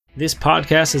This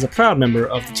podcast is a proud member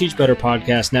of the Teach Better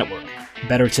Podcast Network.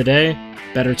 Better today,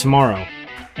 better tomorrow,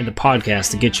 and the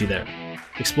podcast to get you there.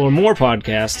 Explore more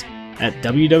podcasts at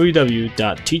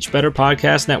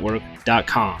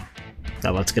www.teachbetterpodcastnetwork.com.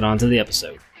 Now let's get on to the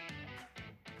episode.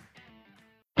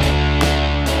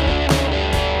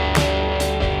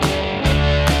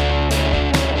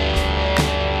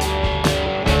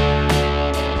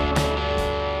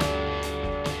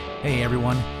 Hey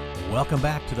everyone, welcome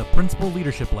back to the Principal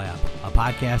Leadership Lab, a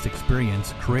podcast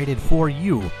experience created for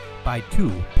you by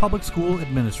two public school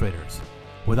administrators.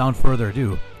 Without further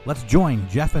ado, let's join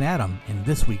Jeff and Adam in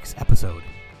this week's episode.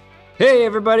 Hey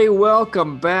everybody,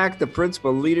 welcome back to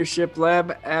Principal Leadership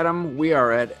Lab. Adam, we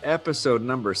are at episode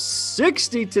number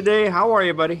 60 today. How are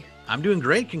you, buddy? I'm doing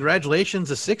great. Congratulations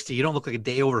to 60. You don't look like a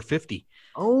day over 50.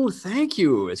 Oh, thank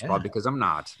you. It's probably because I'm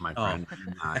not, my friend.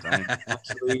 I'm not. I'm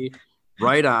actually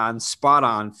right on, spot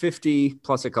on, 50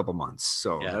 plus a couple months.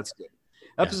 So that's good.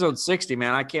 Episode 60,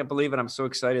 man. I can't believe it. I'm so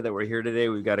excited that we're here today.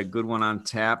 We've got a good one on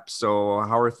tap. So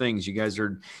how are things? You guys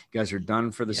are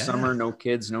done for the summer? No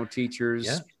kids, no teachers?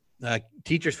 Yeah.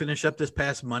 Teachers finished up this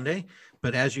past Monday,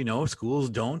 but as you know,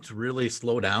 schools don't really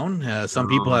slow down. Some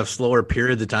people have slower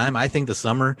periods of time. I think the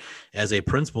summer as a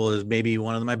principal is maybe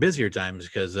one of my busier times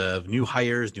because of new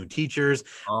hires, new teachers,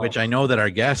 which I know that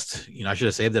our guests, I should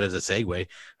have saved that as a segue.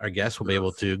 Our guests will be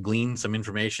able to glean some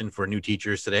information for new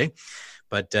teachers today.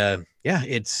 But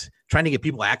it's trying to get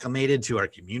people acclimated to our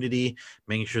community,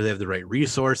 making sure they have the right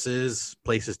resources,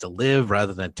 places to live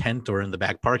rather than a tent or in the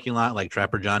back parking lot like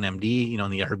Trapper John MD,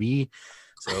 in the RV.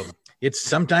 So it's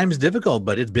sometimes difficult,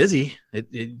 but it's busy.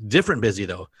 Different busy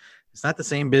though. It's not the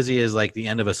same busy as like the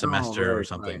end of a semester or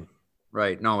something.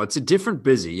 Right. No, it's a different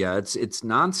busy. Yeah, it's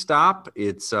nonstop.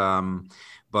 It's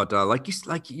But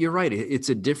you're right. It's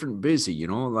a different busy,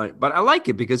 but I like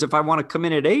it because if I want to come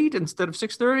in at 8 instead of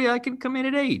 6:30, I can come in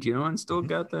at 8, and still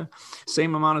got the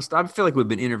same amount of stuff. I feel like we've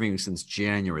been interviewing since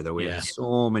January, though. We have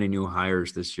so many new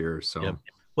hires this year. So,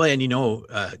 well, and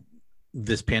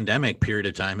this pandemic period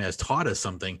of time has taught us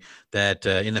something that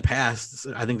in the past,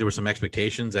 I think there were some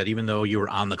expectations that even though you were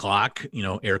on the clock,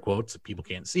 air quotes, people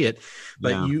can't see it,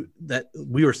 but that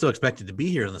we were still expected to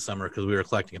be here in the summer because we were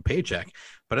collecting a paycheck.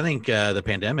 But I think the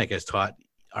pandemic has taught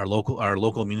our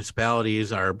local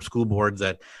municipalities, our school boards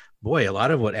that, boy, a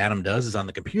lot of what Adam does is on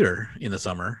the computer in the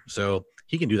summer. So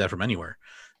he can do that from anywhere.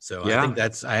 So I think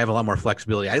I have a lot more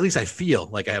flexibility. At least I feel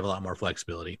like I have a lot more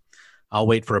flexibility. I'll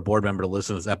wait for a board member to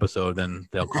listen to this episode, then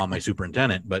they'll call my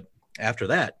superintendent. But after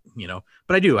that,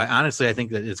 but I do. I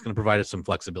think that it's going to provide us some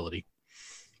flexibility.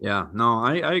 Yeah, no,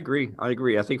 I agree. I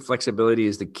think flexibility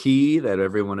is the key that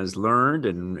everyone has learned.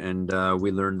 And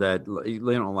we learned that,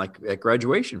 like at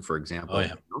graduation, for example,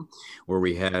 where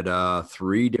we had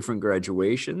 3 different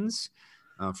graduations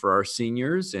for our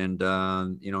seniors. And,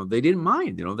 they didn't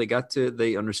mind,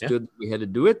 they understood we had to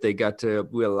do it.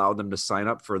 We allowed them to sign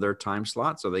up for their time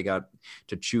slot. So they got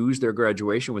to choose their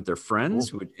graduation with their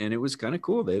friends. And it was kind of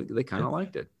cool. They kind of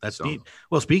liked it. That's neat.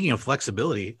 Well, speaking of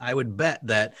flexibility, I would bet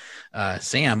that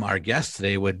Sam, our guest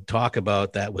today, would talk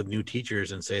about that with new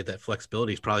teachers and say that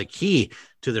flexibility is probably key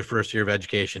to their first year of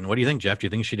education. What do you think, Jeff? Do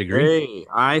you think she'd agree? Hey,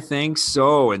 I think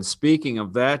so. And speaking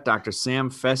of that, Dr.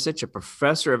 Sam Fecich, a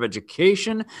professor of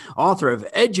education, author of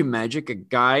EduMagic, a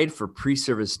guide for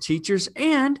pre-service teachers,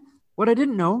 and what I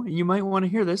didn't know, and you might want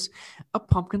to hear this, a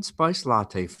pumpkin spice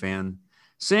latte fan.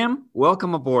 Sam,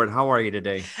 welcome aboard. How are you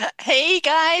today? Hey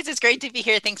guys, it's great to be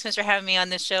here. Thanks for having me on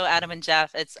this show, Adam and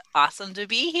Jeff. It's awesome to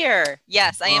be here.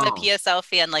 Yes, I am a PSL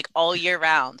fan like all year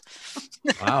round.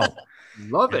 Wow.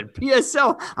 Love it.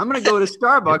 PSL. I'm going to go to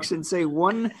Starbucks and say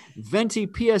 1 venti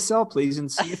PSL, please,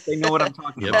 and see if they know what I'm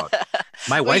talking about.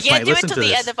 My wife might listen to this.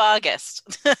 The end of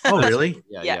August. Oh, really?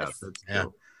 Yes.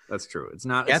 That's true. It's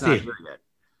not Kathy, here yet.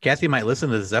 Kathy might listen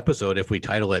to this episode if we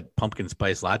title it Pumpkin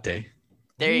Spice Latte.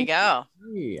 There you go.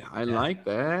 Hey, I like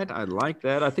that. I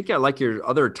think I like your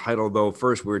other title, though.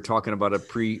 First, we were talking about a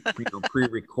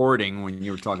pre-recording when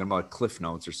you were talking about Cliff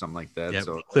Notes or something like that. Yep.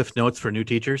 So Cliff Notes for new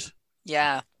teachers.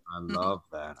 Yeah. I love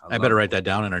that. I better write that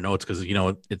down in our notes because,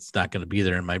 it's not going to be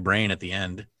there in my brain at the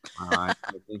end. I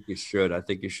think you should.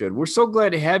 We're so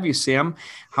glad to have you, Sam.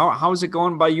 How's it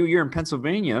going by you? You're in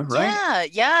Pennsylvania, right?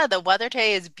 Yeah. The weather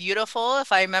today is beautiful.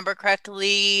 If I remember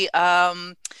correctly,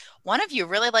 one of you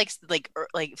really likes like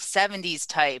 70s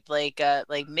type, like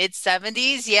mid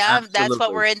 70s. Yeah, absolutely. That's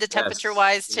what we're into temperature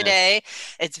wise today.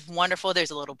 Yes. It's wonderful.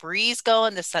 There's a little breeze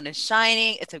going. The sun is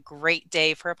shining. It's a great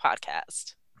day for a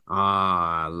podcast.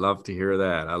 I love to hear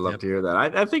that.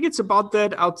 I think it's about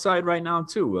that outside right now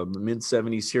too. Mid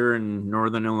 70s here in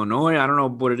Northern Illinois. I don't know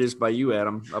what it is by you,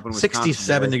 Adam. Up in Wisconsin,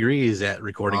 67 degrees at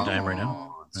recording time right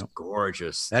now.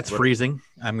 gorgeous. That's freezing.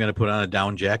 I'm going to put on a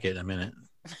down jacket in a minute.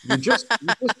 You just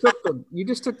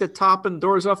took the top and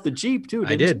doors off the Jeep too.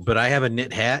 I did, but I have a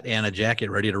knit hat and a jacket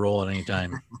ready to roll at any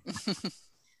time.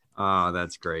 Oh,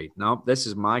 that's great. Nope, this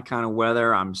is my kind of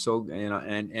weather. I'm so,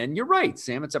 and you're right,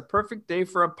 Sam. It's a perfect day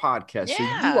for a podcast.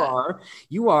 Yeah. So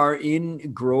you are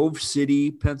in Grove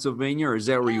City, Pennsylvania, or is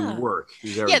that where you work?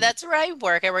 That's where I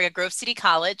work. I work at Grove City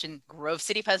College in Grove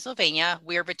City, Pennsylvania.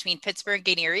 We're between Pittsburgh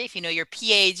and Erie, if you know your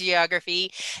PA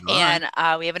geography. All and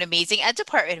we have an amazing ed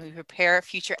department. We prepare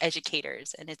future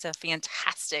educators, and it's a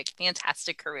fantastic,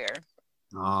 fantastic career.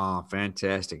 Oh,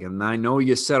 fantastic. And I know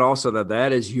you said also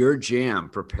that is your jam,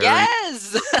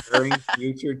 preparing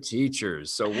future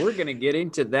teachers. So we're going to get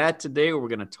into that today. We're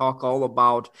going to talk all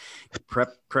about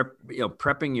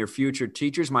prepping your future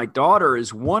teachers. My daughter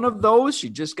is one of those. She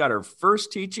just got her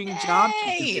first teaching job.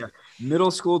 She's a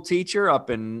middle school teacher up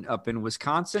in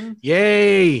Wisconsin.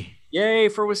 Yay. Yay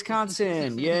for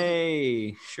Wisconsin.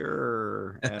 Yay.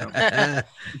 Sure. I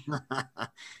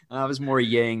was more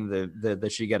yaying that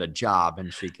she got a job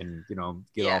and she can,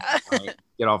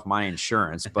 get off my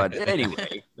insurance. But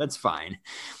anyway, that's fine.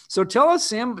 So tell us,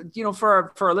 Sam,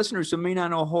 for our listeners who may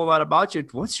not know a whole lot about you,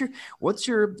 what's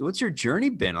your journey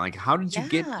been? Like, how did you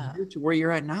get here to where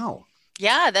you're at now?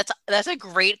 Yeah, that's a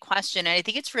great question. And I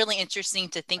think it's really interesting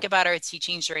to think about our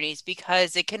teaching journeys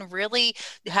because it can really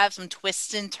have some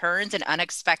twists and turns and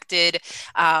unexpected,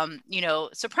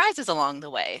 surprises along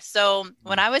the way. So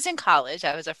when I was in college,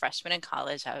 I was a freshman in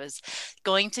college, I was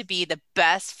going to be the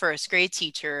best first grade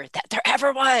teacher that there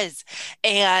ever was.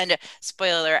 And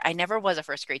spoiler, I never was a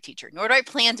first grade teacher, nor do I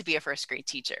plan to be a first grade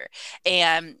teacher.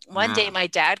 And one day my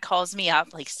dad calls me up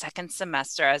like second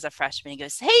semester as a freshman. He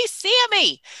goes, "Hey,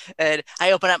 Sammy." And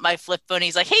I open up my flip phone.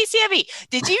 He's like, "Hey, Sammy,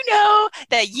 did you know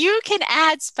that you can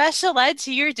add special ed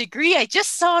to your degree? I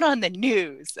just saw it on the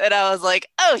news." And I was like,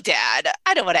 "Oh, Dad,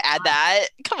 I don't want to add that.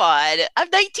 Come on. I'm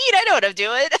 19. I know what I'm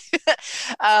doing."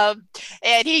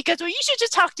 And he goes, "Well, you should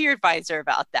just talk to your advisor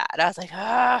about that." And I was like,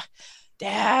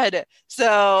 Dad.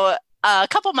 So a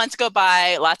couple months go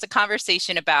by, lots of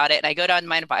conversation about it. And I go down to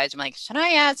my advisor. I'm like, "Should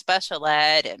I add special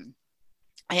ed?" And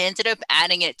I ended up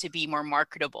adding it to be more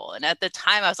marketable. And at the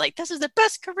time I was like, this is the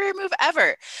best career move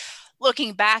ever.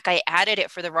 Looking back, I added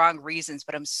it for the wrong reasons,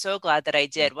 but I'm so glad that I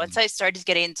did. Once I started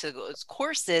getting into those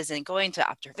courses and going to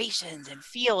observations and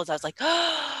fields, I was like,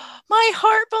 oh, my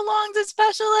heart belongs in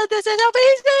special ed. This is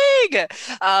amazing.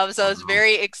 So I was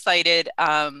very excited,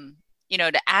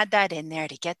 to add that in there,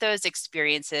 to get those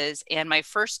experiences. And my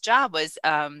first job was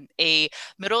a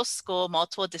middle school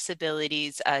multiple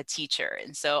disabilities teacher.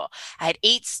 And so I had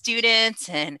 8 students,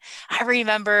 and I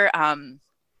remember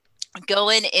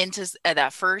going into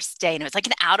that first day, and it was like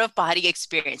an out-of-body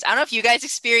experience. I don't know if you guys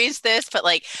experienced this, but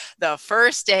like the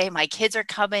first day, my kids are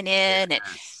coming in, and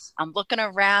I'm looking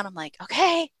around. I'm like,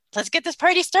 okay, let's get this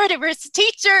party started. Where's the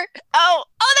teacher? Oh,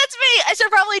 that's me. I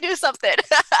should probably do something.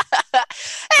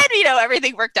 And,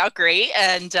 everything worked out great.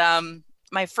 And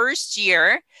my first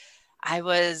year, I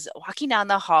was walking down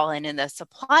the hall, and in the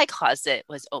supply closet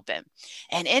was open.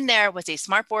 And in there was a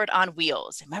smartboard on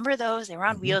wheels. Remember those? They were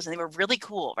on wheels, and they were really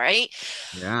cool, right?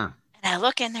 Yeah. And I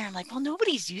look in there, I'm like, well,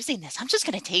 nobody's using this. I'm just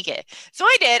going to take it. So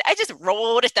I did. I just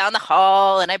rolled it down the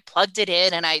hall, and I plugged it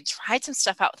in, and I tried some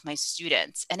stuff out with my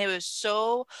students. And it was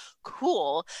so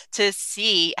cool to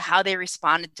see how they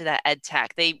responded to that ed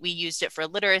tech. We used it for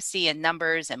literacy and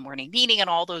numbers and morning meeting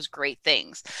and all those great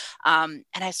things. And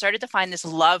I started to find this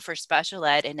love for special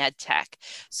ed and ed tech.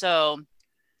 So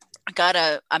I got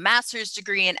a master's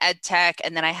degree in ed tech,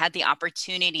 and then I had the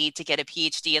opportunity to get a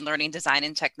PhD in learning design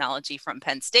and technology from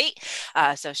Penn State.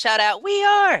 So shout out, we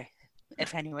are.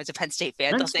 If anyone's a Penn State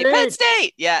fan, they'll say Penn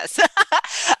State. Yes.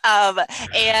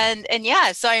 And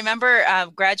yeah, so I remember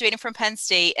graduating from Penn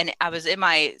State, and I was in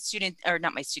my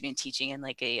not my student teaching, in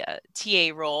like a TA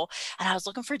role. And I was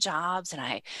looking for jobs,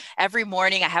 and every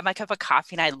morning I had my cup of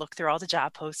coffee and I looked through all the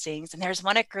job postings, and there's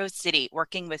one at Grove City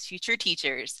working with future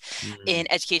teachers in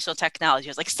educational technology.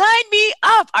 I was like, sign me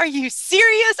up. Are you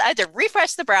serious? I had to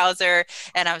refresh the browser,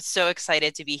 and I was so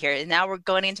excited to be here. And now we're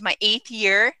going into my 8th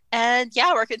year. And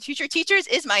yeah, working with future teachers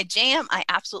is my jam. I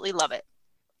absolutely love it.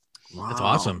 Wow. That's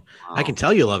awesome. Wow. I can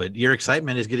tell you love it. Your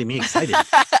excitement is getting me excited.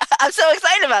 I'm so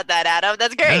excited about that, Adam.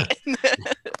 That's great. Yeah.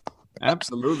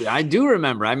 Absolutely. I do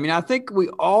remember. I mean, I think we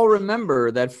all remember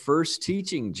that first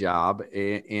teaching job,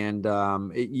 and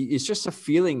it's just a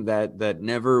feeling that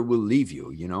never will leave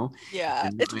you,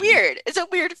 Yeah, it's weird. It's a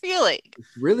weird feeling.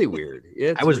 It's really weird.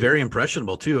 I was very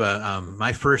impressionable too.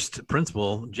 My first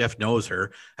principal, Jeff knows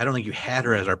her. I don't think you had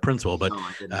her as our principal, but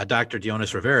Dr.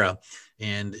 Dionis Rivera,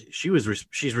 and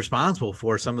she's responsible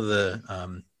for some of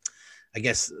the I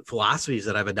guess, philosophies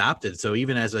that I've adopted. So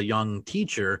even as a young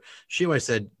teacher, she always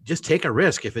said, just take a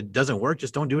risk. If it doesn't work,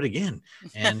 just don't do it again.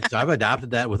 And so I've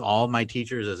adopted that with all my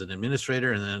teachers as an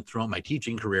administrator and then throughout my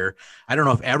teaching career. I don't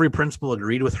know if every principal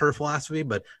agreed with her philosophy,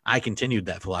 but I continued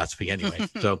that philosophy anyway.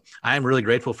 So I'm really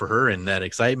grateful for her and that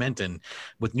excitement. And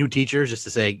with new teachers, just to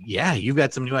say, yeah, you've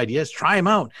got some new ideas, try them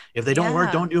out. If they don't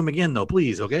work, don't do them again though,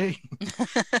 please. Okay.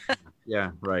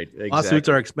 Yeah, right. Exactly. Lawsuits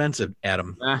are expensive,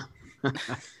 Adam.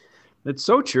 It's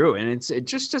so true. And it's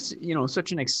just,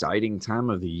 such an exciting time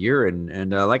of the year.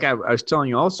 And like I was telling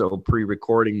you also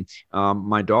pre-recording,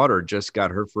 my daughter just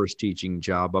got her first teaching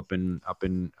job up in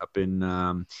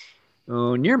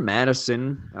near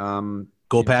Madison.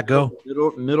 Go Pack Go.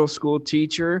 Middle school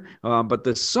teacher. But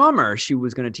this summer she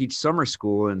was going to teach summer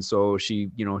school. And so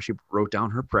she wrote down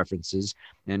her preferences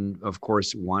and of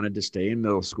course wanted to stay in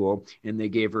middle school, and they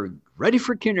gave her ready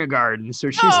for kindergarten. So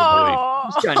she's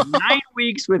got 9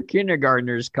 weeks with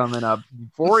kindergartners coming up,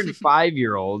 4 and 5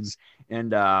 year olds.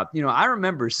 And, I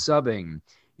remember subbing,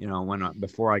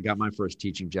 before I got my first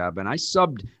teaching job, and I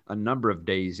subbed a number of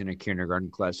days in a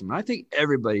kindergarten classroom. I think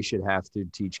everybody should have to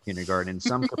teach kindergarten in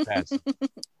some capacity.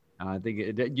 I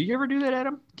think, did you ever do that,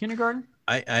 Adam? Kindergarten?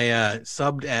 I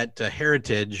subbed at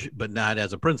Heritage, but not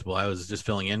as a principal. I was just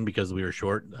filling in because we were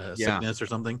short, sickness or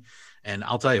something. And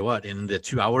I'll tell you what, in the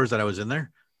 2 hours that I was in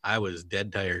there, I was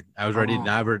dead tired. I was ready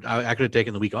to I could have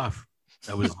taken the week off.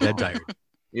 I was dead tired.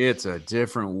 It's a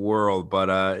different world, but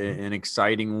an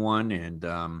exciting one. And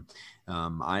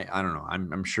I don't know.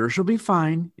 I'm sure she'll be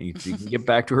fine. She can get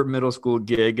back to her middle school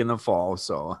gig in the fall.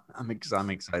 So I'm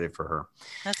excited for her.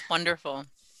 That's wonderful.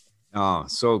 Oh,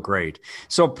 so great.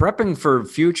 So prepping for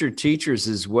future teachers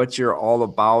is what you're all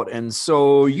about. And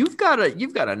so you've got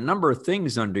a number of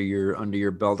things under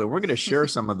your belt, and we're going to share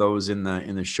some of those in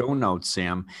the show notes,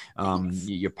 Sam.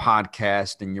 Your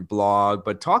podcast and your blog,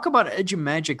 but talk about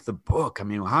EduMagic, the book. I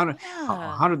mean,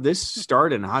 how did this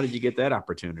start, and how did you get that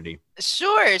opportunity?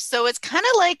 Sure. So it's kind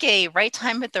of like a right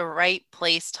time at the right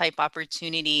place type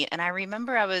opportunity. And I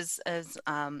remember I was a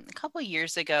couple of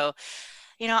years ago,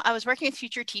 I was working with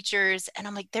future teachers, and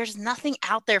I'm like, there's nothing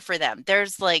out there for them.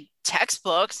 There's like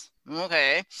textbooks.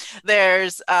 Okay.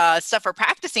 There's stuff for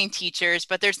practicing teachers,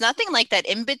 but there's nothing like that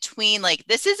in between. Like,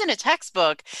 this isn't a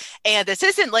textbook, and this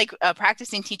isn't like a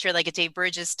practicing teacher, like a Dave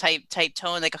Bridges type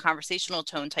tone, like a conversational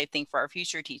tone type thing for our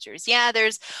future teachers. Yeah,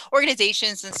 there's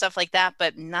organizations and stuff like that,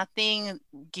 but nothing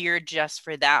geared just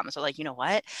for them. So like, you know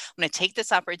what? I'm going to take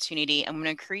this opportunity. I'm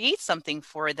going to create something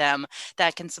for them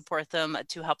that can support them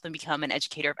to help them become an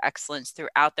educator of excellence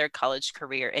throughout their college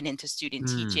career and into student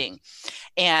teaching.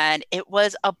 And it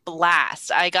was a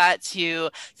blast. I got to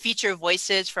feature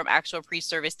voices from actual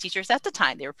pre-service teachers. At the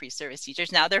time, they were pre-service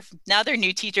teachers. Now they're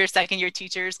new teachers, second-year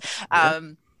teachers. Yeah.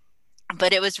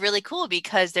 But it was really cool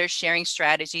because they're sharing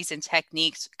strategies and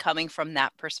techniques coming from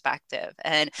that perspective.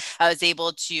 And I was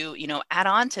able to, add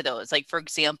on to those. Like, for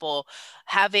example,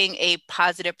 having a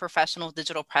positive professional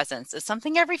digital presence is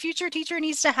something every future teacher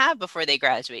needs to have before they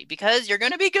graduate, because you're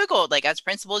going to be Googled. Like, as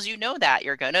principals, that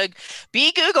you're going to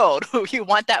be Googled. You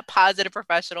want that positive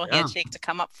professional handshake to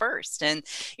come up first. And,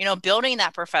 building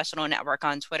that professional network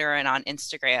on Twitter and on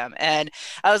Instagram. And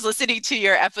I was listening to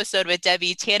your episode with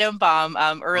Debbie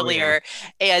Tannenbaum earlier.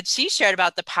 And she shared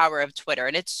about the power of Twitter,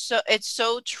 and it's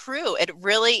so true. It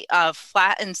really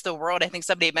flattens the world. I think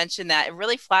somebody mentioned that it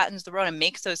really flattens the world and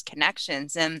makes those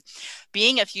connections. And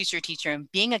being a future teacher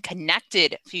and being a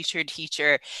connected future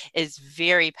teacher is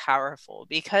very powerful,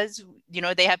 because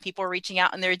they have people reaching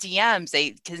out in their DMs.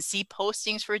 They can see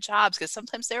postings for jobs because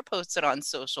sometimes they're posted on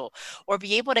social, or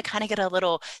be able to kind of get a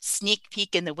little sneak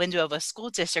peek in the window of a school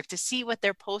district to see what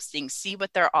they're posting, see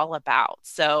what they're all about.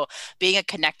 So being a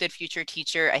connected future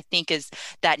teacher, I think, is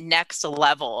that next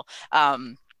level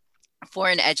for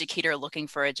an educator looking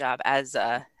for a job as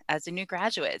a new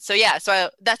graduate. So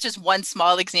that's just one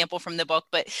small example from the book,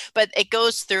 but it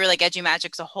goes through, like,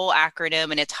 EduMagic's a whole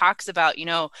acronym, and it talks about,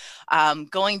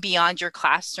 going beyond your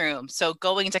classroom. So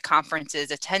going to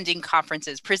conferences, attending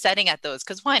conferences, presenting at those,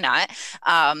 because why not?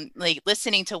 Like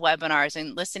listening to webinars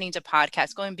and listening to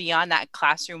podcasts, going beyond that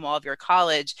classroom wall of your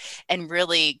college and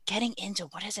really getting into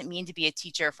what does it mean to be a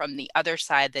teacher from the other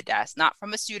side of the desk, not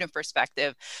from a student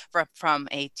perspective, from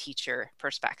a teacher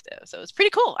perspective. So it's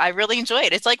pretty cool. I really enjoy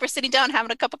it. It's like we're sitting down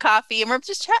having a cup of coffee and we're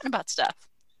just chatting about stuff.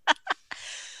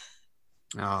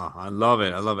 Oh, I love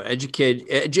it.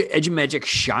 EduMagic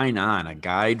Shine On, a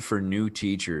guide for new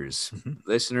teachers.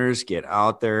 Listeners, get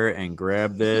out there and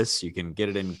grab this. You can get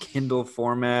it in Kindle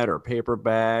format or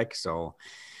paperback. So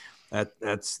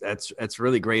That's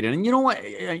really great. And you know what?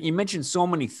 You mentioned so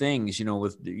many things,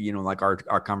 with, like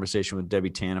our conversation with Debbie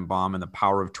Tannenbaum and the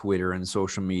power of Twitter and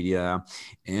social media,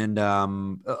 and a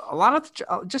lot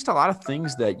of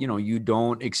things that, you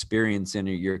don't experience in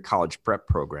your college prep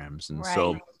programs. And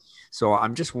so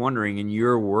I'm just wondering, in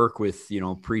your work with,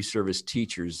 pre-service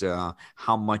teachers,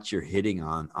 how much you're hitting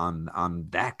on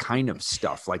that kind of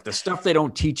stuff, like the stuff they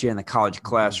don't teach you in the college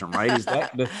classroom, right?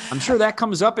 I'm sure that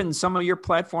comes up in some of your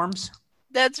platforms.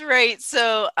 That's right.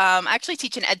 So I actually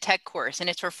teach an ed tech course, and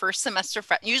it's for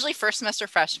usually first semester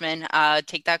freshmen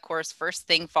take that course first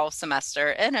thing fall semester.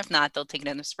 And if not, they'll take it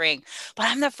in the spring. But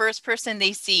I'm the first person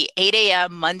they see 8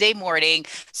 a.m. Monday morning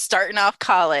starting off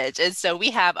college. And so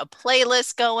we have a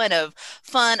playlist going of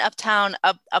fun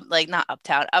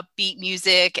upbeat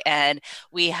music. And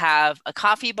we have a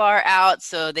coffee bar out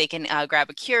so they can grab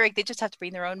a Keurig. They just have to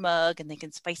bring their own mug and they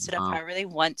can spice it up however they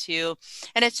want to.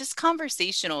 And it's just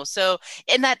conversational. So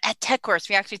in that ed tech course,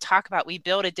 we actually talk about, we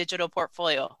build a digital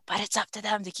portfolio, but it's up to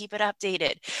them to keep it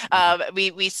updated.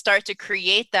 We start to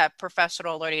create that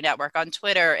professional learning network on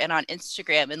Twitter and on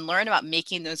Instagram and learn about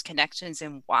making those connections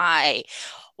and why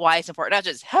it's important. Not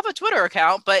just have a Twitter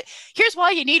account, but here's why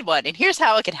you need one and here's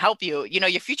how it can help you.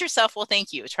 Your future self will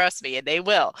thank you. Trust me, and they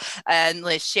will. And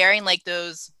like sharing like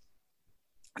those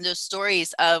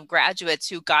stories of graduates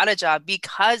who got a job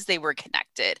because they were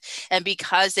connected and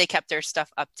because they kept their stuff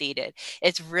updated.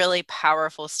 It's really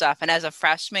powerful stuff. And as a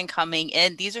freshman coming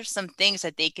in, these are some things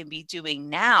that they can be doing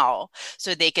now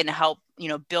so they can help,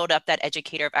 build up that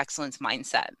educator of excellence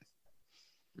mindset.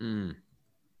 You've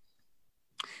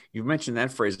mentioned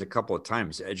that phrase a couple of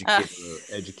times,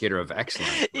 educator of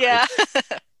excellence. Right? Yeah.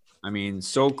 I mean,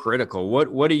 so critical. What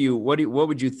would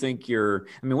you think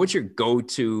what's your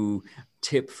go-to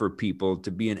tip for people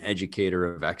to be an educator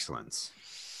of excellence?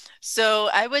 So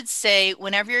I would say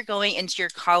whenever you're going into your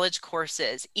college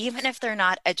courses, even if they're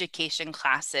not education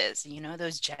classes,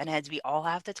 those gen eds, we all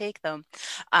have to take them,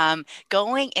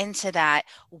 going into that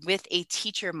with a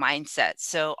teacher mindset.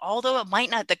 So although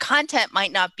the content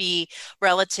might not be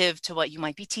relative to what you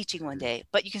might be teaching one day,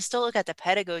 but you can still look at the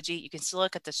pedagogy, you can still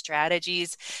look at the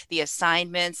strategies, the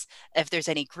assignments, if there's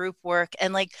any group work,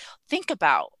 and think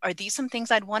about, are these some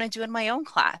things I'd want to do in my own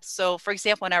class? So for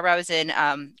example, whenever I was in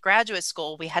graduate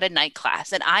school, we had a night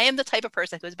class, and I am the type of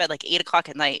person that goes to bed like 8 o'clock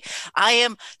at night. I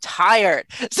am tired.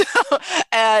 So,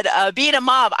 and being a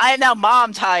mom, I am now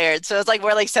mom tired. So it's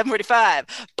we're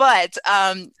 7:45. But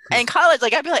in college,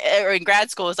 I'd be or in grad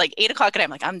school, it's 8 o'clock at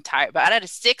night. I'm I'm tired. But I had a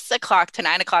 6 o'clock to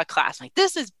 9 o'clock class. I'm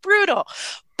this is brutal.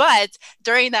 But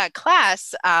during that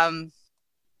class,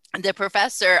 the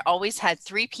professor always had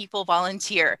 3 people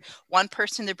volunteer, one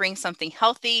person to bring something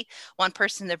healthy, one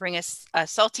person to bring a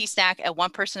salty snack, and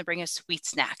one person to bring a sweet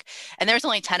snack. And there was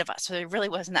only 10 of us, so there really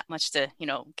wasn't that much to,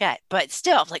 get. But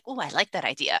still, I was oh, I like that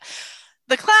idea.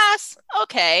 The class,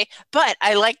 okay, but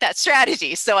I like that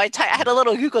strategy. So I had a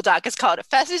little Google Doc. It's called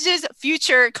Fecich's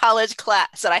Future College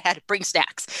Class, and I had to bring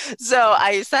snacks. So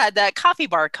I had that coffee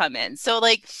bar come in. So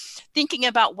thinking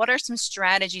about what are some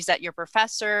strategies that your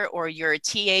professor or your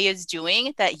TA is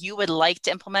doing that you would like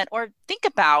to implement or think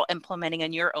about implementing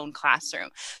in your own classroom.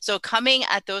 So coming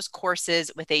at those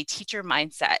courses with a teacher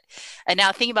mindset. And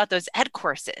now thinking about those ed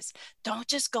courses. Don't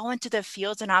just go into the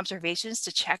fields and observations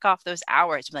to check off those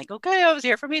hours. I'm okay, I was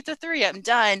here from 8 to 3, I'm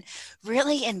done.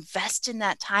 Really invest in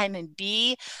that time and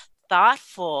be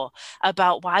thoughtful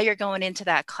about why you're going into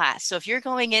that class. So if you're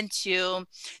going into,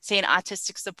 say, an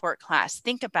autistic support class,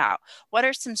 think about what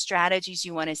are some strategies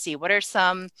you want to see? What are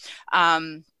some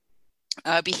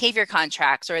behavior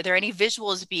contracts, or are there any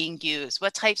visuals being used?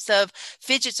 What types of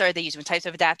fidgets are they using? What types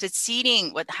of adapted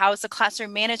seating? How is the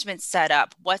classroom management set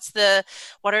up? What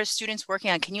are students working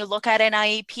on? Can you look at an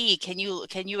IEP? Can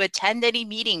you attend any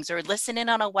meetings or listen in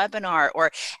on a webinar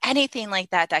or anything like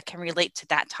that can relate to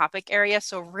that topic area?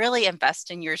 So really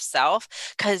invest in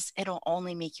yourself, because it'll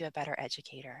only make you a better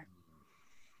educator.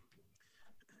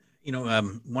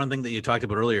 One thing that you talked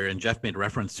about earlier, and Jeff made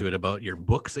reference to it about your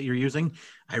books that you're using.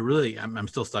 I'm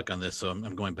still stuck on this, so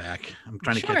I'm going back. I'm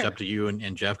trying to catch up to you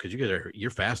and Jeff, because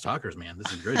you're fast talkers, man.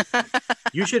 This is good.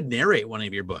 You should narrate one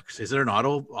of your books. Is there an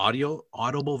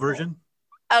audible version?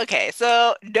 Okay,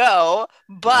 so no,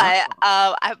 but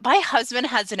my husband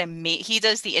has he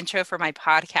does the intro for my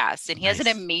podcast, and he has an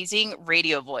amazing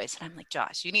radio voice. And I'm like,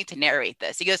 Josh, you need to narrate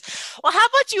this. He goes, well, how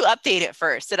about you update it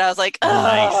first? And I was like, oh,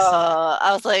 nice.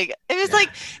 I was like,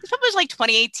 it's published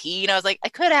 2018. I was like, I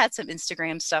could have had some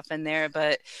Instagram stuff in there,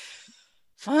 but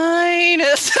fine.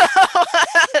 So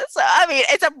I mean,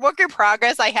 it's a work in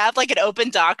progress. I have an open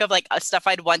doc of stuff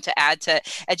I'd want to add to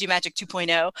EduMagic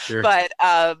 2.0, sure. But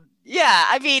Yeah,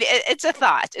 I mean, it's a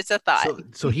thought. It's a thought.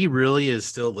 So he really is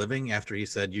still living after he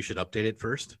said you should update it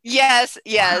first? Yes,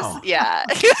 Wow. yeah.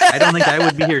 I don't think I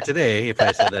would be here today if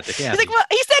I said that to Kathy. He's like, well,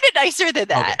 he said it nicer than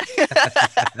that. Okay.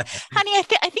 Honey,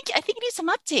 I think it needs some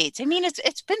updates. I mean,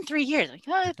 it's been 3 years. Like,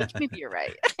 oh, I think maybe you're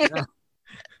right.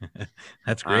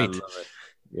 That's great. I love it.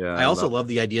 Yeah. I also love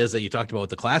the ideas that you talked about with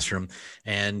the classroom,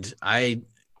 and I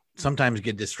sometimes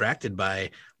get distracted by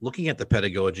looking at the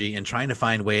pedagogy and trying to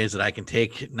find ways that I can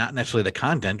take not necessarily the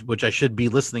content, which I should be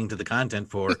listening to the content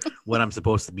for what I'm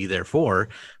supposed to be there for,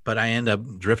 but I end up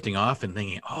drifting off and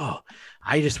thinking, oh,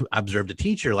 I just observed a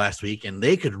teacher last week and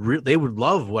they would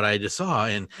love what I just saw.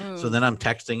 And so then I'm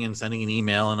texting and sending an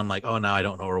email and I'm like, oh, now I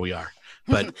don't know where we are.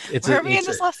 But it's where are we in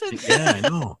this lesson? Yeah, I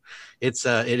know. It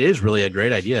is really a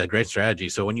great idea, a great strategy.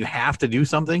 So when you have to do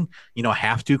something,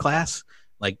 have to class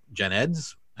like gen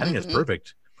eds, I think that's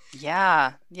perfect.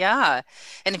 Yeah.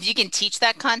 And if you can teach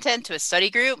that content to a study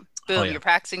group, boom, you're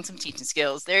practicing some teaching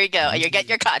skills. There you go. You're getting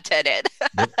your content in.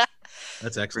 Yep.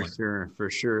 That's excellent. For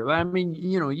sure. I mean,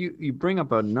 you bring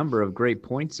up a number of great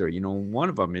points there. One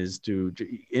of them is to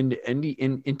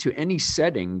into any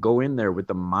setting, go in there with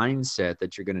the mindset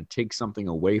that you're going to take something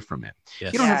away from it.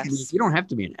 Yes. You don't have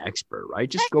to be an expert, right?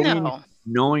 Just go in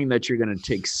knowing that you're going to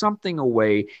take something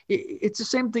away. It's the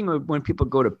same thing when people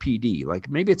go to PD. Like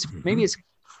maybe it's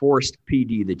forced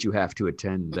PD that you have to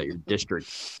attend that your district,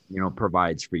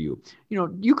 provides for you.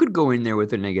 You could go in there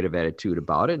with a negative attitude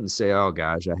about it and say, oh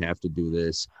gosh, I have to do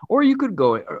this. Or you could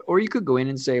go in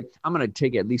and say, I'm going to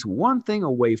take at least one thing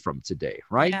away from today.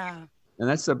 Right. Yeah. And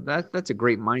that's a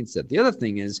great mindset. The other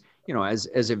thing is, as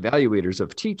evaluators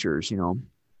of teachers,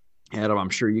 Adam, I'm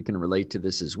sure you can relate to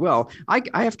this as well. I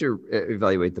have to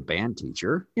evaluate the band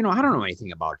teacher. I don't know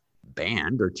anything about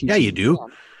band or teaching. Yeah, you do.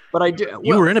 Band. But I do.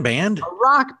 You were in a band? A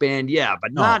rock band, yeah,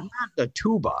 but not the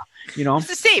tuba, It's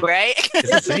the same, right?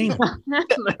 It's the same.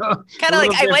 Kind of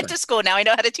like I went to school, now I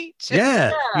know how to teach.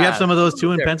 Yeah. You have some of those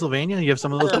too in Pennsylvania? You have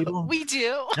some of those people? We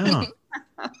do. Oh.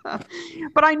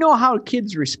 But I know how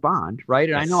kids respond, right?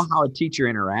 And I know how a teacher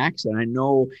interacts. And I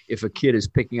know if a kid is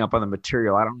picking up on the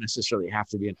material, I don't necessarily have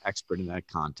to be an expert in that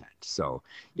content. So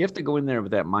you have to go in there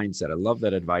with that mindset. I love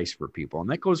that advice for people. And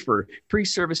that goes for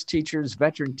pre-service teachers,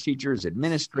 veteran teachers,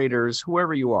 administrators,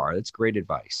 whoever you are. That's great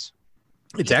advice.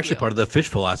 It's actually part of the Fish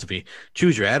philosophy.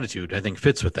 Choose your attitude, I think,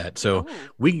 fits with that. So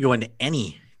we can go into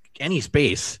any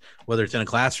space, whether it's in a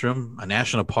classroom, a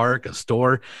national park, a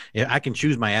store. I can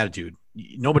choose my attitude.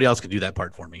 Nobody else can do that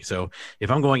part for me. So if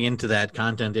I'm going into that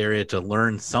content area to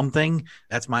learn something,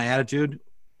 that's my attitude.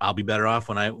 I'll be better off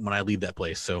when I leave that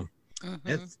place. So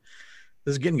this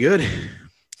is getting good.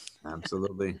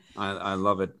 Absolutely. I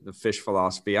love it. The Fish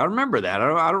philosophy. I remember that.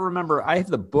 I don't remember. I have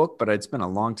the book, but it's been a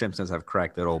long time since I've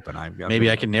cracked it open.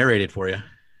 Maybe I can narrate it for you.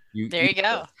 There you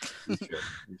go. You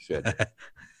should.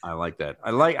 I like that.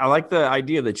 I like the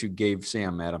idea that you gave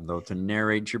Sam, Adam, though, to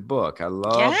narrate your book. I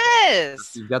love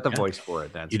Yes. You've got the voice for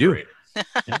it. That's you do. Great.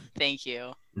 Thank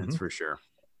you. That's for sure.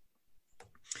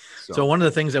 So one of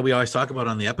the things that we always talk about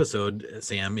on the episode,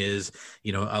 Sam, is,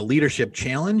 a leadership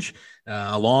challenge.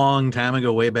 A long time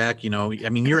ago, way back,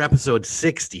 you're episode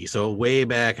 60. So way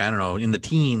back, I don't know, in the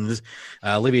teens,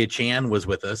 Olivia Chan was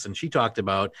with us and she talked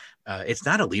about it's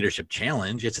not a leadership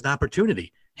challenge. It's an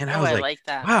opportunity. And I was like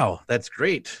that. Wow, that's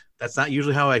great. That's not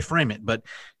usually how I frame it, but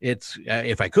it's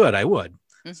if I could, I would.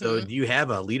 Mm-hmm. So do you have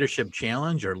a leadership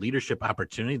challenge or leadership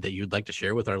opportunity that you'd like to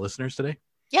share with our listeners today?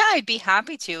 Yeah, I'd be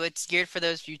happy to. It's geared for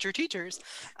those future teachers.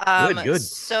 Good.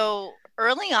 So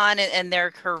early on in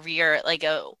their career,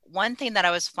 one thing that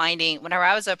I was finding whenever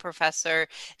I was a professor,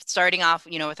 starting off,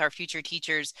 with our future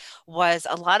teachers, was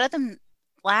a lot of them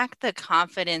lack the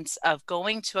confidence of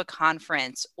going to a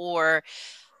conference or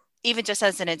even just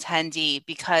as an attendee,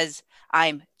 because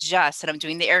I'm just, and I'm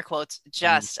doing the air quotes,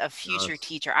 just a future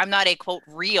teacher. I'm not a quote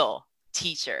real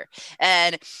teacher.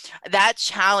 And that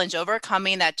challenge,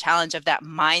 overcoming that challenge of that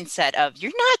mindset of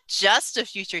you're not just a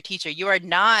future teacher. You are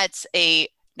not a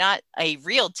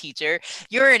real teacher.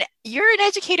 You're an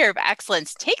educator of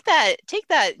excellence. Take that,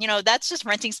 that's just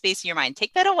renting space in your mind.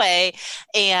 Take that away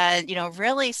and,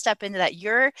 really step into that.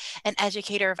 You're an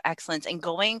educator of excellence, and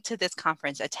going to this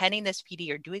conference, attending this PD,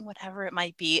 or doing whatever it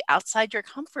might be outside your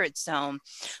comfort zone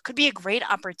could be a great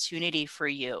opportunity for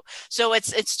you. So it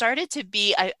started to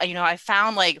be, I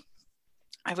found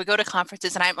I would go to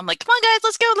conferences and I'm like, come on guys,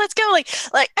 let's go.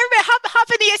 Like everybody hop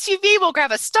in the SUV, we'll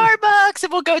grab a Starbucks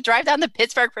and we'll go drive down to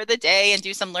Pittsburgh for the day and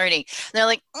do some learning. And they're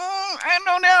like, I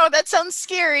don't know, that sounds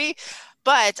scary.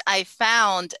 But I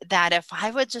found that if I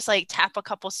would just like tap a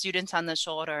couple students on the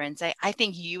shoulder and say, I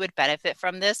think you would benefit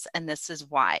from this, and this is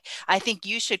why. I think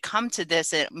you should come to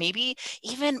this and maybe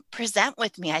even present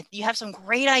with me. You have some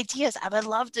great ideas. I would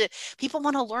love to, people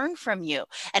want to learn from you.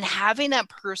 And having that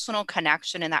personal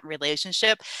connection and that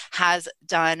relationship has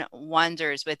done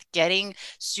wonders with getting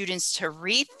students to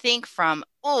rethink from,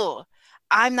 oh,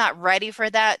 I'm not ready for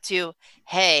that, to,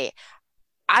 hey,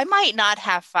 I might not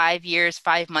have 5 years,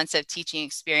 5 months of teaching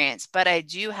experience, but I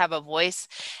do have a voice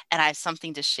and I have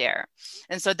something to share.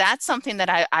 And so that's something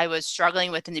that I was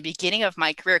struggling with in the beginning of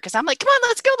my career, because I'm like, come on,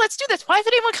 let's go, let's do this. Why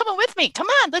isn't anyone coming with me? Come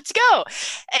on, let's go.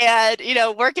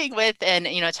 And, working with and,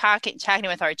 chatting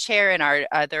with our chair and our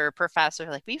other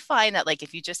professor, like we find that like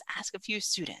if you just ask a few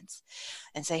students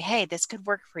and say, hey, this could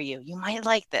work for you, you might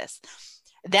like this.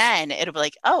 Then it'll be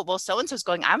like, oh, well, so-and-so's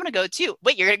going, I'm going to go too.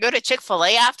 Wait, you're going to go to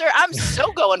Chick-fil-A after? I'm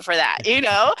so going for that,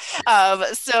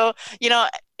 So,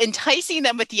 enticing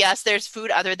them with, yes, there's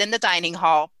food other than the dining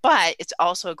hall, but it's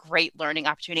also a great learning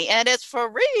opportunity and it's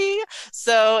free.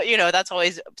 So, that's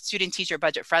always student teacher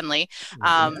budget friendly.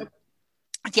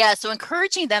 So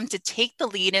encouraging them to take the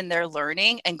lead in their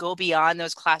learning and go beyond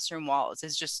those classroom walls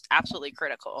is just absolutely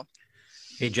critical.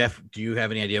 Hey, Jeff, do you have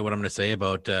any idea what I'm going to say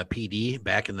about PD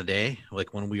back in the day,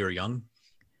 like when we were young?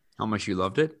 How much you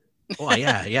loved it? Oh,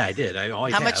 yeah, I did. I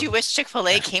always How much you wish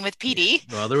Chick-fil-A came with PD?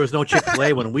 Well, there was no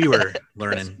Chick-fil-A when we were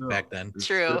learning back then.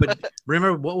 True. But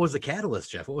remember, what was the catalyst,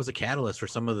 Jeff? What was the catalyst for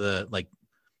some of the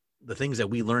things that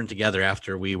we learned together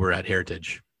after we were at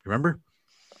Heritage? Remember?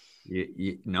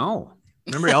 No.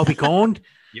 Remember Alfie Cohn?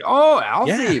 Oh,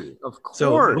 Alfie, yeah. Of course.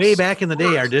 So way back in the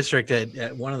day, our district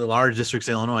at one of the large districts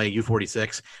in Illinois,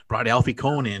 U46, brought Alfie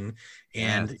Cohn in.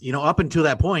 And, up until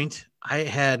that point, I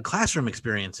had classroom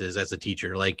experiences as a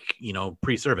teacher, like,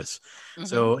 pre-service. Mm-hmm.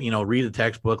 So, read the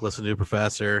textbook, listen to a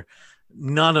professor,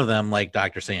 none of them like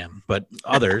Dr. Sam, but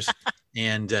others.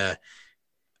 And,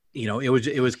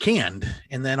 it was canned.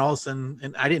 And then all of a sudden,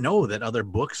 and I didn't know that other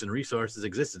books and resources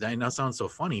existed. I know it sounds so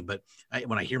funny, but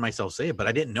when I hear myself say it, but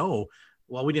I didn't know.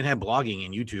 Well, we didn't have blogging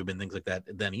and YouTube and things like that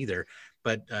then either.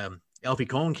 But Alfie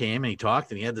Cohn came and he talked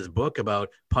and he had this book about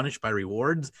punished by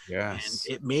rewards. Yes.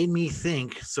 And it made me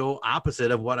think so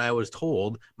opposite of what I was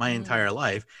told my entire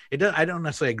life. I don't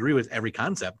necessarily agree with every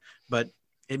concept, but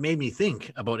it made me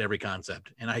think about every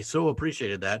concept. And I so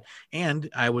appreciated that. And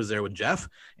I was there with Jeff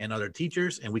and other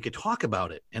teachers and we could talk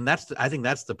about it. And I think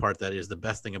that's the part that is the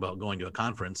best thing about going to a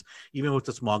conference, even with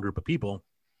a small group of people.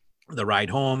 The ride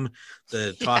home,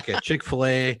 the talk at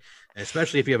Chick-fil-A,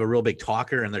 especially if you have a real big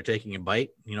talker and they're taking a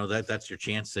bite, that's your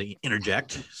chance to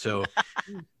interject. So,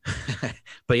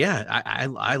 but yeah,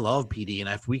 I love PD. And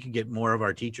if we could get more of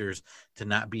our teachers to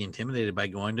not be intimidated by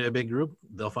going to a big group,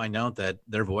 they'll find out that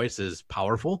their voice is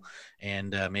powerful and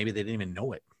maybe they didn't even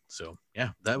know it. So yeah,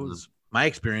 that was my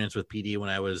experience with PD when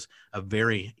I was a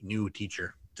very new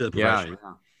teacher to the profession.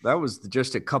 Yeah. That was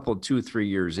just a couple, 2-3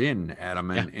 years in,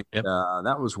 Adam. And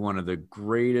that was one of the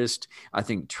greatest, I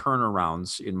think,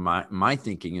 turnarounds in my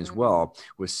thinking as well,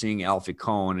 was seeing Alfie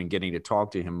Cohn and getting to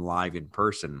talk to him live in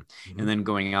person, and then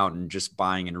going out and just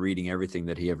buying and reading everything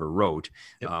that he ever wrote.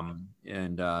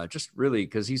 Just really,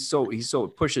 because he's so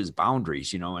pushes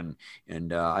boundaries,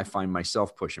 and I find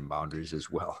myself pushing boundaries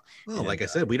as well. Well, like I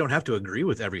said, we don't have to agree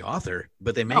with every author,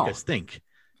 but they make us think.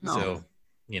 No.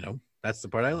 So, that's the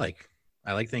part I like.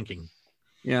 I like thinking.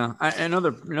 Yeah.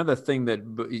 Another thing that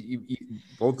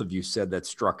both of you said that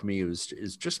struck me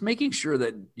is just making sure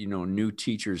that, new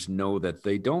teachers know that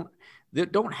they don't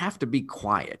have to be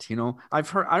quiet. I've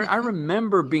heard, I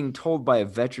remember being told by a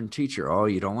veteran teacher, oh,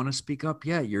 you don't want to speak up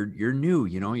yet. You're new,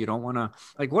 you don't want to,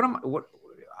 like,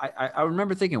 I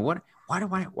remember thinking, why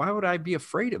would I be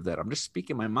afraid of that? I'm just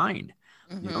speaking my mind,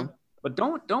 But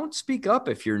don't speak up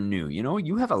if you're new.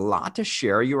 You have a lot to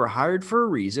share. You were hired for a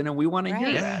reason, and we want to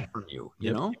hear that from you.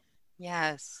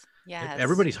 Yes.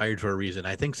 Everybody's hired for a reason.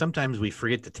 I think sometimes we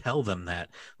forget to tell them that.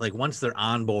 Like once they're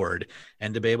on board,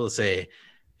 and to be able to say,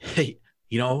 "Hey,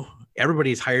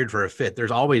 everybody's hired for a fit."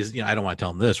 There's always, I don't want to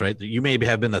tell them this, right? You may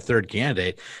have been the third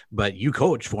candidate, but you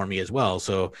coach for me as well.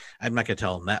 So I'm not going to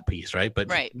tell them that piece, right? But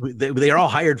they are all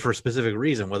hired for a specific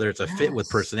reason, whether it's a fit with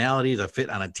personalities, a fit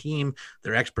on a team,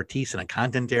 their expertise in a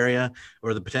content area,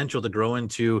 or the potential to grow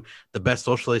into the best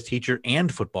socialized teacher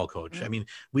and football coach. I mean,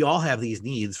 we all have these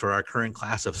needs for our current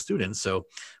class of students. So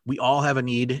we all have a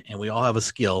need and we all have a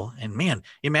skill. And man,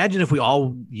 imagine if we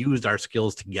all used our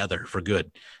skills together for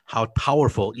good, how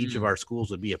powerful each of our schools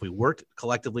would be if we worked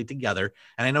collectively together.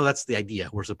 And I know that's the idea.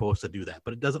 We're supposed to do that,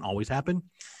 but it doesn't always happen.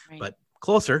 But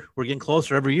we're getting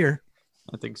closer every year.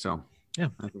 I think so. Yeah,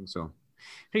 I think so.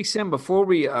 Hey, Sam, before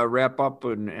we wrap up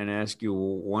and ask you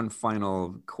one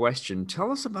final question,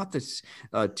 tell us about this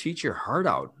Teach Your Heart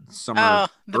Out summer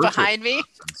the virtual behind me.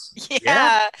 conference.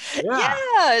 Yeah. Yeah.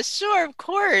 Yeah, sure, of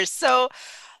course. So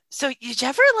you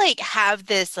ever like have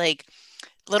this like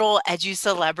little edgy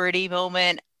celebrity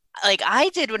moment like I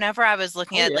did whenever I was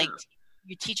looking at like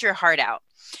you Teach Your Heart Out?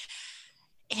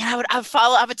 And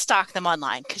I would stalk them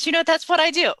online because that's what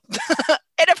I do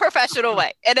in a professional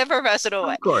way.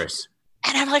 Of course.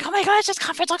 And I'm like, oh my gosh, this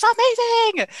conference looks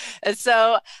amazing. And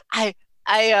so I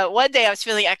one day I was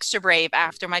feeling extra brave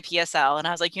after my PSL, and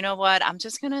I was like, you know what? I'm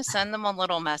just gonna send them a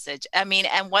little message. I mean,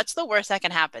 and what's the worst that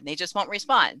can happen? They just won't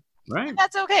respond. Right. And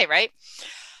that's okay, right?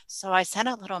 So I sent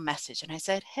a little message and I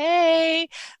said, hey,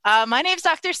 my name's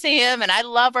Dr. Sam, and I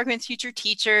love working with future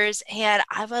teachers. And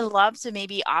I would love to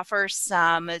maybe offer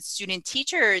some student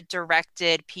teacher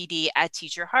directed PD at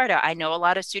Teach Your Heart Out. I know a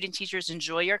lot of student teachers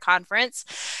enjoy your conference.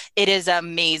 It is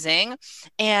amazing.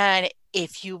 And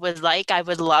if you would like, I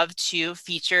would love to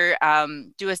feature,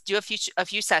 do a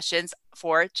few sessions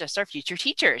for just our future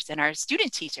teachers and our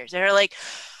student teachers. They're like,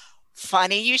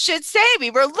 funny you should say, we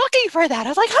were looking for that. I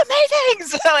was like, amazing.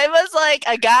 So it was like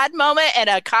a God moment and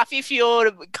a coffee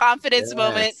fueled confidence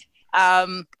moment.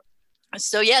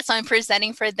 So I'm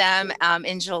presenting for them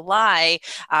in July.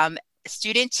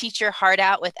 Student Teach Your Heart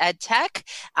Out with EdTech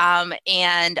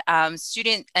and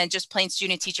just plain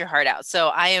Student Teach Your Heart Out. So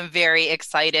I am very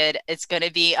excited. It's going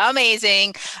to be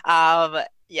amazing.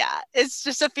 Yeah, it's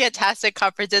just a fantastic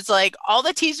conference. It's like all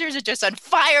the teachers are just on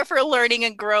fire for learning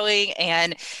and growing,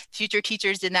 and future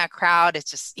teachers in that crowd.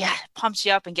 It's just, pumps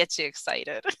you up and gets you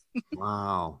excited.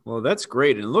 Wow. Well, that's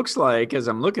great. And it looks like, as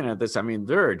I'm looking at this, I mean,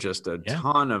 there are just a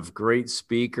ton of great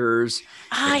speakers.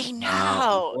 I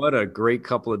know. What a great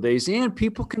couple of days. And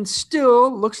people can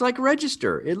still, looks like,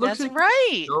 register. It looks that's like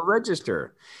right. Still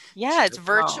register. Yeah, it's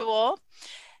virtual.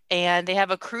 And they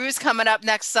have a cruise coming up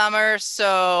next summer. So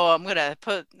I'm going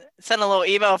to send a little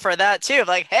email for that too.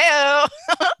 Like, hey,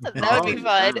 that would be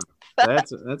fun.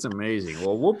 That's amazing.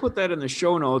 Well, we'll put that in the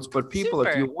show notes. But people,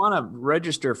 if you want to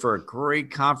register for a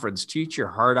great conference, Teach Your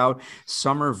Heart Out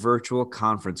Summer Virtual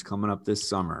Conference coming up this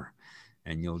summer.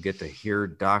 And you'll get to hear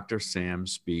Dr. Sam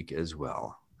speak as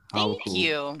well. Thank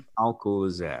you. How cool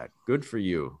is that? Good for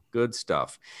you. Good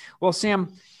stuff. Well,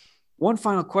 Sam, one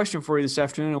final question for you this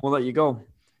afternoon, and we'll let you go.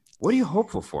 What are you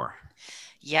hopeful for?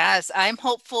 Yes, I'm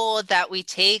hopeful that we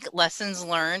take lessons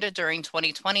learned during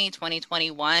 2020,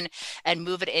 2021, and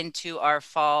move it into our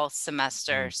fall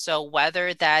semester. So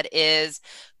whether that is,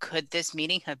 could this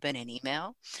meeting have been an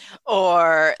email?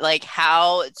 Or like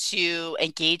how to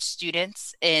engage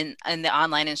students in the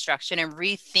online instruction and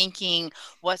rethinking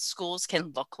what schools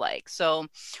can look like. So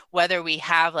whether we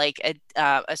have like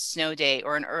a snow day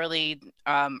or an early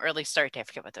start day, I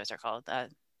forget what those are called.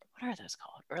 What are those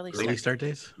called? Early start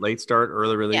days? Late start,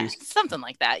 early release? Yeah, something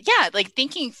like that. Yeah, like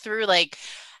thinking through like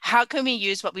how can we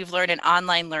use what we've learned in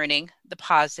online learning, the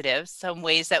positives, some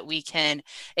ways that we can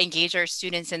engage our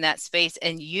students in that space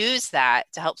and use that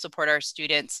to help support our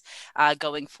students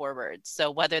going forward. So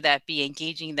whether that be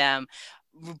engaging them,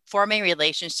 forming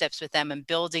relationships with them and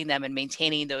building them and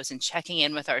maintaining those and checking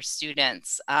in with our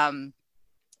students,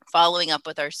 following up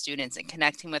with our students and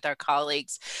connecting with our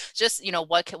colleagues. Just,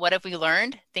 what have we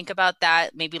learned? Think about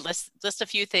that. Maybe list a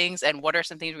few things, and what are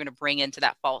some things we're going to bring into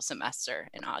that fall semester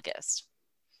in August.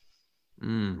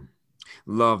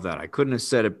 Love that. I couldn't have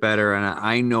said it better. And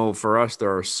I know for us,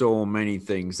 there are so many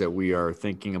things that we are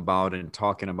thinking about and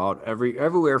talking about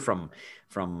everywhere from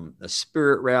the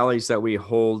spirit rallies that we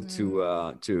hold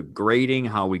to grading,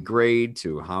 how we grade,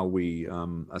 to how we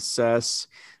assess.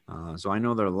 So I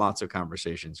know there are lots of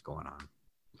conversations going on.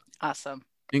 Awesome.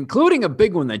 Including a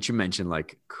big one that you mentioned,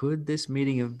 like, could this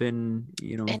meeting have been,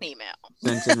 an email?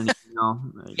 Sent in an email?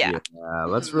 Yeah.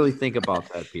 Let's really think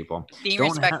about that, people. Being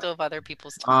respectful of other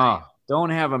people's time. Don't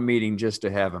have a meeting just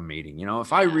to have a meeting.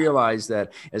 If I realize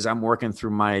that as I'm working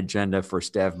through my agenda for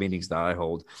staff meetings that I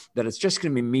hold, that it's just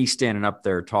going to be me standing up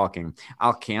there talking,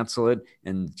 I'll cancel it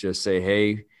and just say,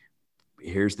 hey,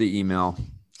 here's the email.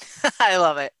 I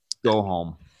love it. Go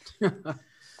home.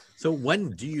 So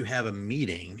when do you have a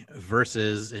meeting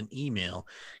versus an email?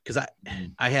 Because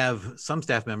I have some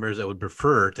staff members that would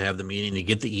prefer to have the meeting to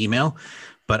get the email,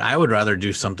 but I would rather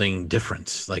do something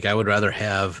different. Like I would rather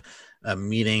have a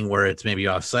meeting where it's maybe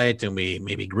offsite and we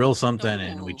maybe grill something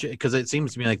and because it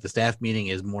seems to me like the staff meeting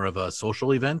is more of a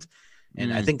social event.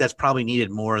 And I think that's probably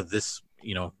needed more this,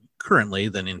 currently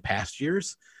than in past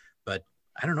years. But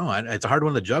I don't know. It's a hard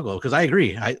one to juggle because I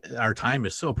agree. Our time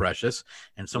is so precious,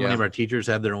 and so many of our teachers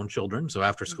have their own children. So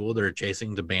after school, they're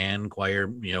chasing to band,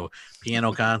 choir,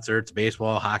 piano concerts,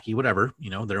 baseball, hockey, whatever,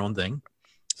 their own thing.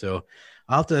 So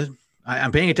I'll have to,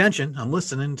 I'm paying attention. I'm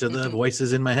listening to the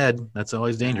voices in my head. That's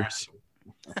always dangerous.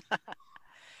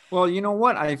 Well, you know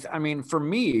what? I mean, for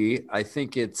me, I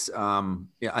think it's,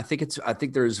 I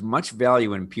think there's much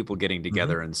value in people getting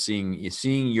together and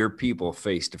seeing your people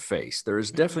face to face.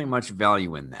 There's definitely much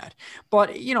value in that. But,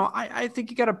 I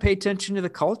think you got to pay attention to the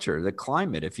culture, the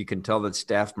climate. If you can tell that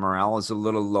staff morale is a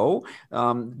little low,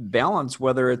 balance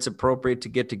whether it's appropriate to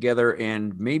get together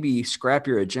and maybe scrap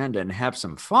your agenda and have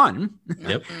some fun,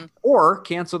 or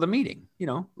cancel the meeting.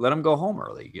 Let them go home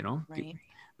early. Right.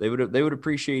 They would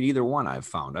appreciate either one. I've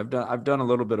found I've done a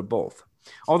little bit of both.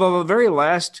 Although the very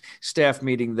last staff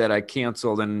meeting that I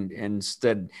canceled and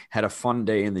instead had a fun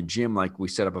day in the gym, like we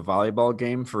set up a volleyball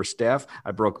game for staff, I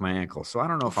broke my ankle. So I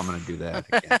don't know if I'm going to do that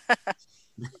again.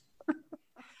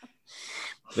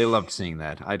 They loved seeing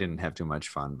that. I didn't have too much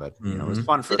fun, but it was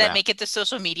fun for them. Did that make it to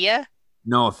social media?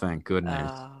 No, thank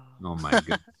goodness. Oh my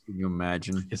goodness. Can you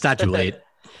imagine? It's not too late.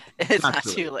 It's not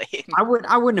too late. I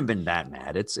wouldn't have been that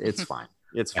mad. It's fine.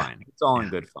 It's fine. It's all in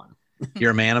good fun.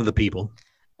 You're a man of the people.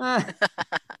 Well,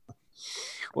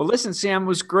 listen, Sam, it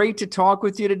was great to talk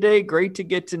with you today. Great to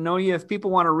get to know you. If people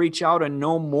want to reach out and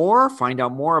know more, find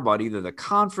out more about either the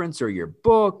conference or your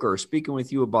book or speaking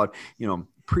with you about,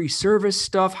 pre-service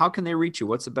stuff, how can they reach you?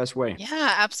 What's the best way?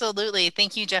 Yeah, absolutely.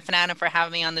 Thank you, Jeff and Adam, for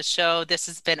having me on the show. This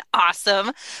has been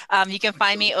awesome. You can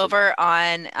find me over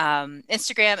on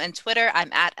Instagram and Twitter.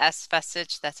 I'm at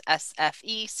sfecich. That's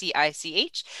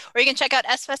SFECICH. Or you can check out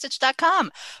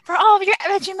sfecich.com for all of your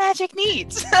energy magic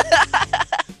needs.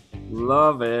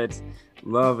 Love it.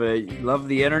 Love it. Love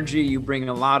the energy. You bring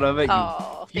a lot of it.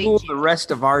 Oh, fuel the rest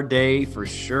of our day for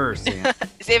sure, Sam.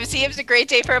 It's a great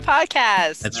day for a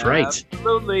podcast. That's right.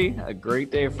 Absolutely. A great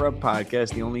day for a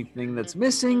podcast. The only thing that's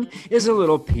missing is a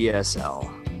little PSL.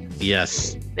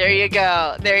 Yes. There you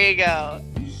go.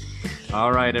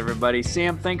 All right, everybody.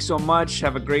 Sam, thanks so much.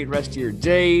 Have a great rest of your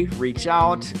day. Reach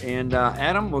out. And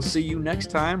Adam, we'll see you next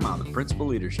time on the Principal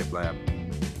Leadership Lab.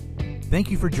 Thank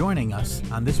you for joining us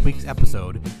on this week's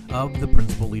episode of the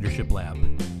Principal Leadership Lab.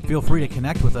 Feel free to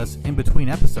connect with us in between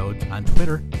episodes on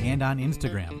Twitter and on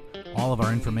Instagram. All of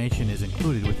our information is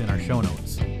included within our show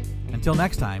notes. Until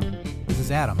next time, this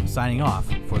is Adam signing off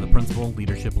for the Principal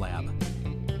Leadership Lab.